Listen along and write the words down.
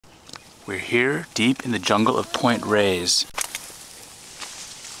We're here deep in the jungle of Point Reyes.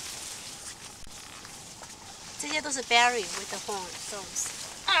 Berry with the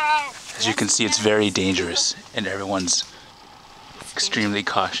thorns. As you can see, it's very dangerous and everyone's extremely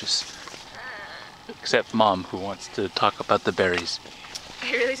cautious. Except Mom, who wants to talk about the berries. Are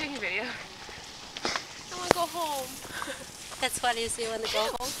you really taking a video? I want to go home. That's what you see when they go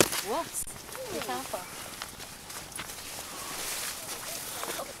home? Whoops. Be careful.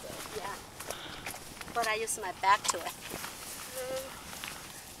 Yeah. But I use my back to it.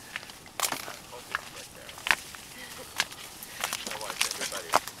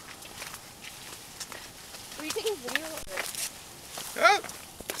 Were you taking video or?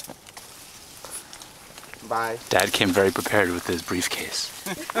 Bye. Dad came very prepared with his briefcase.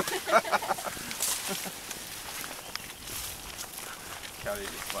 Carry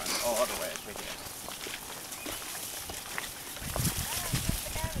this one all the way again.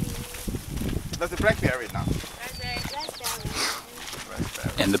 That's the blackberry now.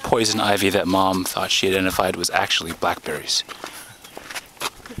 Raspberry. And the poison ivy that Mom thought she identified was actually blackberries.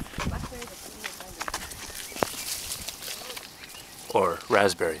 Or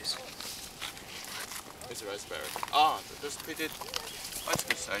raspberries. It's a raspberry. Ah, just put it. What's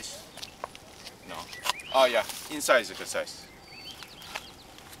good size? No. Oh yeah, inside is a good size.